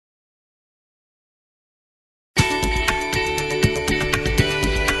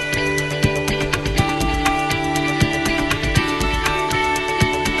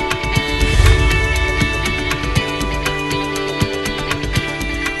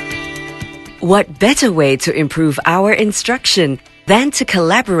What better way to improve our instruction than to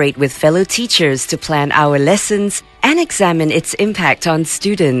collaborate with fellow teachers to plan our lessons and examine its impact on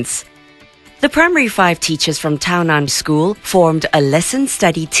students? The Primary 5 teachers from Taunan School formed a lesson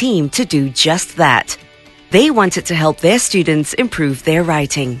study team to do just that. They wanted to help their students improve their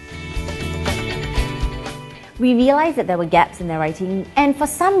writing. We realized that there were gaps in their writing, and for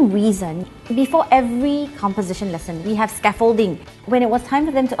some reason, before every composition lesson, we have scaffolding. When it was time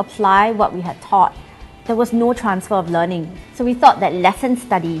for them to apply what we had taught, there was no transfer of learning. So we thought that lesson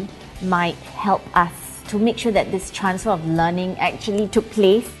study might help us to make sure that this transfer of learning actually took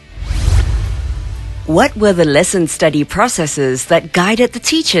place. What were the lesson study processes that guided the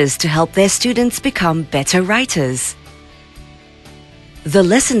teachers to help their students become better writers? The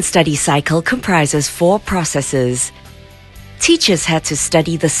lesson study cycle comprises 4 processes. Teachers had to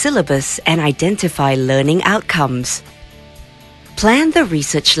study the syllabus and identify learning outcomes. Plan the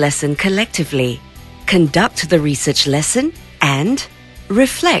research lesson collectively, conduct the research lesson, and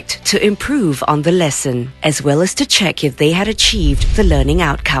reflect to improve on the lesson, as well as to check if they had achieved the learning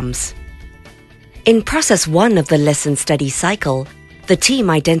outcomes. In process 1 of the lesson study cycle, the team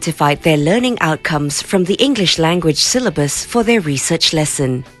identified their learning outcomes from the English language syllabus for their research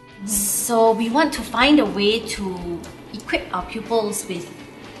lesson. So we want to find a way to equip our pupils with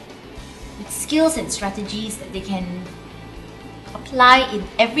skills and strategies that they can apply in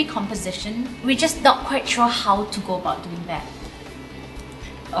every composition. We're just not quite sure how to go about doing that.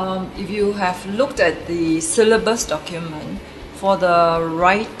 If you have looked at the syllabus document for the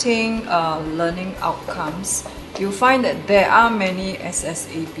writing learning outcomes, you'll find that there are many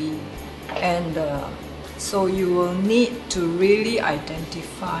SSAB, and so you will need to really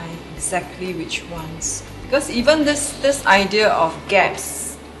identify exactly which ones. Because even this idea of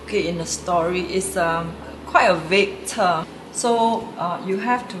gaps, in a story is quite a vague term. So you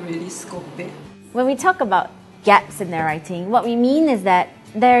have to really scope it. When we talk about gaps in their writing, what we mean is that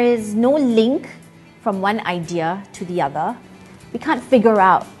there is no link from one idea to the other. We can't figure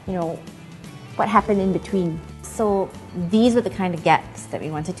out, what happened in between. So these were the kind of gaps that we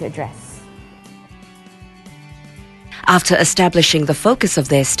wanted to address. After establishing the focus of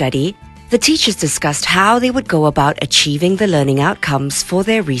their study, the teachers discussed how they would go about achieving the learning outcomes for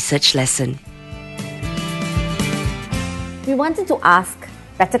their research lesson. We wanted to ask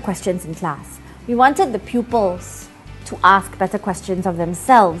better questions in class. We wanted the pupils to ask better questions of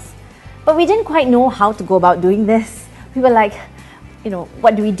themselves. But we didn't quite know how to go about doing this. We were like,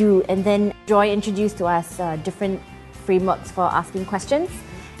 what do we do? And then Joy introduced to us different frameworks for asking questions.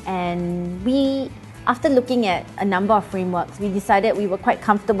 And after looking at a number of frameworks, we decided we were quite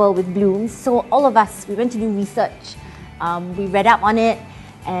comfortable with Bloom's. So all of us, we went to do research. We read up on it,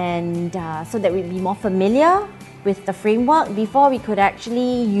 and so that we'd be more familiar with the framework before we could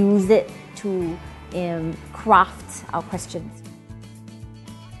actually use it to craft our questions.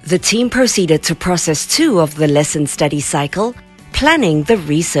 The team proceeded to process 2 of the lesson study cycle, planning the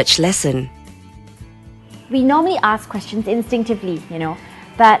research lesson. We normally ask questions instinctively,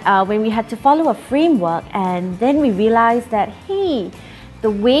 but when we had to follow a framework, and then we realized that, hey,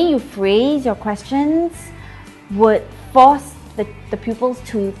 the way you phrase your questions would force the pupils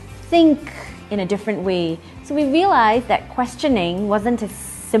to think in a different way. So we realized that questioning wasn't as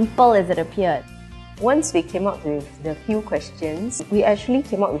simple as it appeared. Once we came up with the few questions, we actually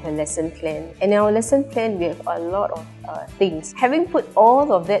came up with a lesson plan. And in our lesson plan, we have a lot of things. Having put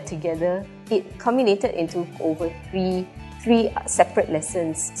all of that together, it culminated into over three separate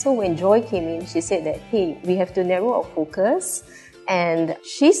lessons. So when Joy came in, she said that, hey, we have to narrow our focus. And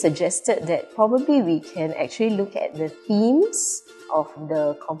she suggested that probably we can actually look at the themes of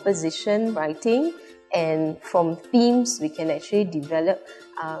the composition writing, and from themes we can actually develop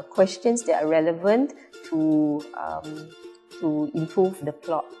questions that are relevant to improve the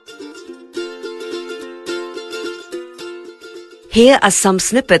plot. Here are some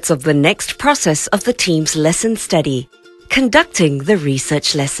snippets of the next process of the team's lesson study, conducting the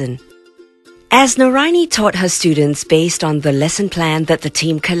research lesson. As Noraini taught her students based on the lesson plan that the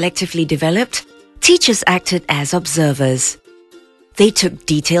team collectively developed, teachers acted as observers. They took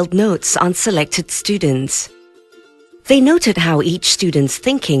detailed notes on selected students. They noted how each student's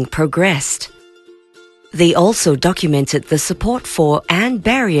thinking progressed. They also documented the support for and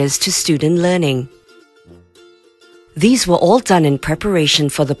barriers to student learning. These were all done in preparation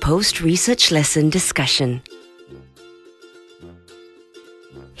for the post-research lesson discussion.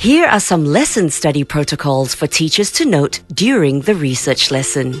 Here are some lesson study protocols for teachers to note during the research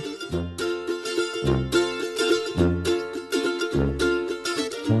lesson.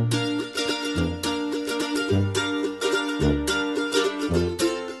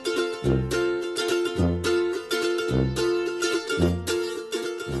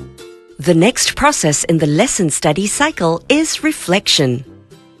 The next process in the lesson study cycle is reflection.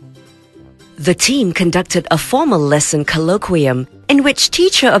 The team conducted a formal lesson colloquium in which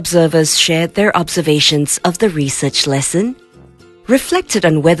teacher observers shared their observations of the research lesson, reflected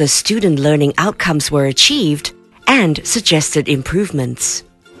on whether student learning outcomes were achieved, and suggested improvements.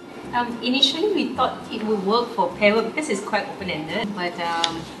 Initially, we thought it would work for pair work because it's quite open-ended, but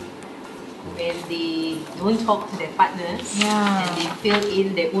when they don't talk to their partners and they fill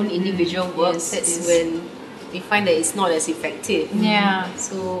in their own individual work, that's when we find that it's not as effective.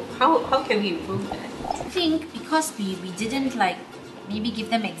 So how can we improve that? I think because we didn't maybe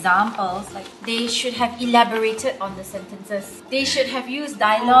give them examples, they should have elaborated on the sentences. They should have used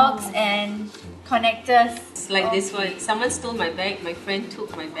dialogues and connectors. It's like this one, someone stole my bag, my friend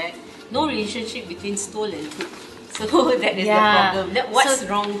took my bag. No relationship between stole and took. So that is the problem. What's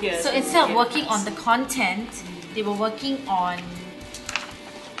wrong here? So instead of working on the content, they were working on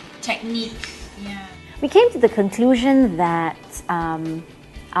technique. We came to the conclusion that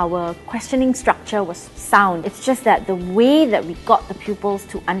our questioning structure was sound. It's just that the way that we got the pupils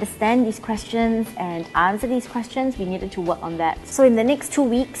to understand these questions and answer these questions, we needed to work on that. So in the next 2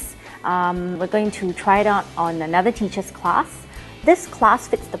 weeks, we're going to try it out on another teacher's class. This class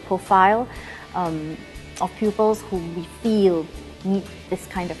fits the profile of pupils who we feel need this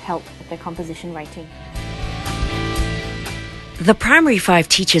kind of help with their composition writing. The primary 5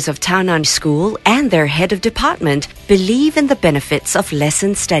 teachers of Tao Nan School and their head of department believe in the benefits of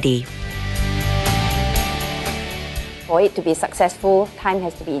lesson study. For it to be successful, time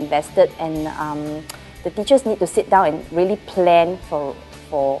has to be invested, and the teachers need to sit down and really plan for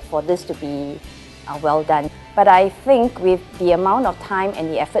this to be well done. But I think with the amount of time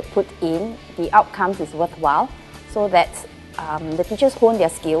and the effort put in, the outcomes is worthwhile, so that the teachers hone their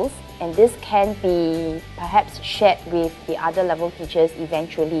skills, and this can be perhaps shared with the other level teachers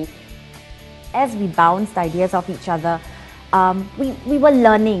eventually. As we bounced ideas off each other, we were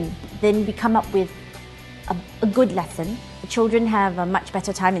learning. Then we come up with a good lesson. The children have a much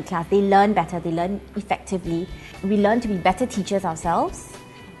better time in class. They learn better, they learn effectively. We learn to be better teachers ourselves,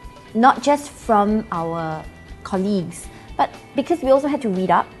 not just from our colleagues, but because we also had to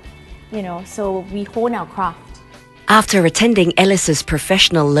read up, so we hone our craft. After attending ELIS's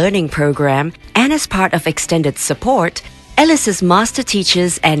professional learning program and as part of extended support, ELIS's master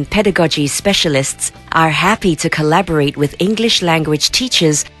teachers and pedagogy specialists are happy to collaborate with English language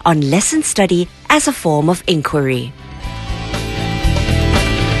teachers on lesson study as a form of inquiry.